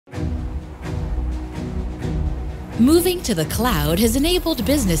Moving to the cloud has enabled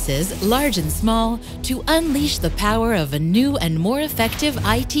businesses, large and small, to unleash the power of a new and more effective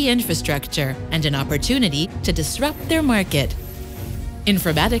IT infrastructure and an opportunity to disrupt their market.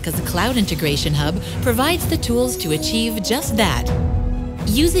 Informatica's Cloud Integration Hub provides the tools to achieve just that.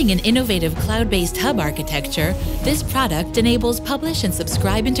 Using an innovative cloud-based hub architecture, this product enables publish and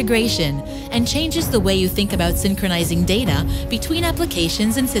subscribe integration and changes the way you think about synchronizing data between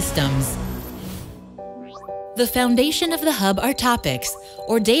applications and systems. The foundation of the hub are topics,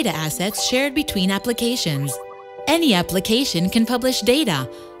 or data assets shared between applications. Any application can publish data,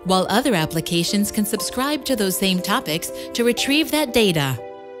 while other applications can subscribe to those same topics to retrieve that data.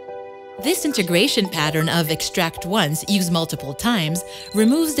 This integration pattern of extract once, use multiple times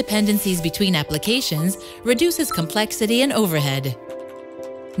removes dependencies between applications, reduces complexity and overhead.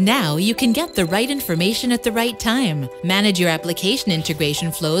 Now you can get the right information at the right time, manage your application integration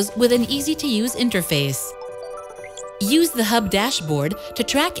flows with an easy-to-use interface. Use the Hub dashboard to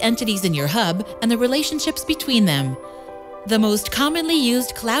track entities in your hub and the relationships between them. The most commonly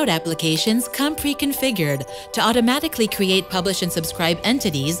used cloud applications come pre-configured to automatically create publish and subscribe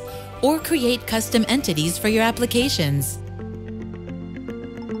entities or create custom entities for your applications.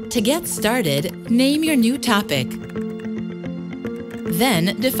 To get started, name your new topic.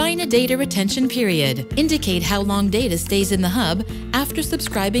 Then, define a data retention period. Indicate how long data stays in the hub after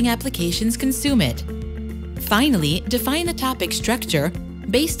subscribing applications consume it. Finally, define the topic structure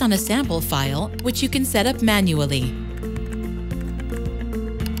based on a sample file, which you can set up manually.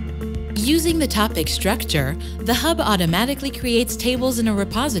 Using the topic structure, the hub automatically creates tables in a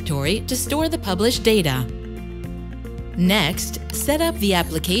repository to store the published data. Next, set up the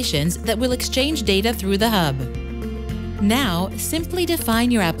applications that will exchange data through the hub. Now, simply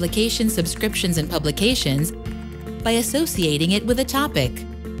define your application subscriptions and publications by associating it with a topic.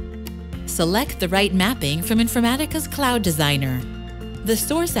 Select the right mapping from Informatica's Cloud Designer. The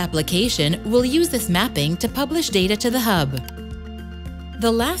source application will use this mapping to publish data to the hub. The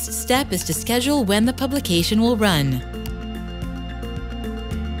last step is to schedule when the publication will run.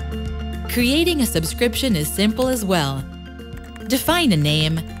 Creating a subscription is simple as well. Define a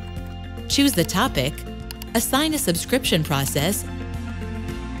name, choose the topic, assign a subscription process,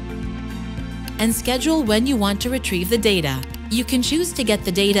 and schedule when you want to retrieve the data. You can choose to get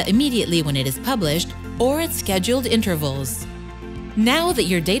the data immediately when it is published or at scheduled intervals. Now that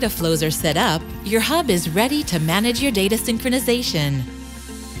your data flows are set up, your hub is ready to manage your data synchronization.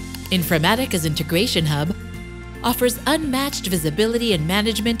 Informatica's Integration Hub offers unmatched visibility and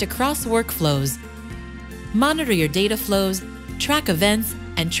management across workflows. Monitor your data flows, track events,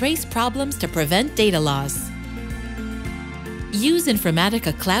 and trace problems to prevent data loss. Use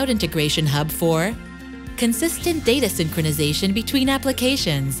Informatica Cloud Integration Hub for consistent data synchronization between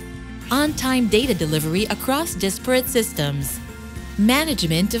applications, on-time data delivery across disparate systems,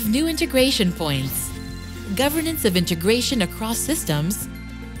 management of new integration points, governance of integration across systems,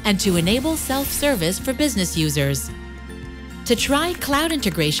 and to enable self-service for business users. To try Cloud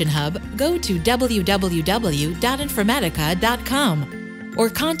Integration Hub, go to www.informatica.com or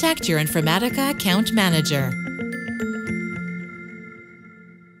contact your Informatica account manager.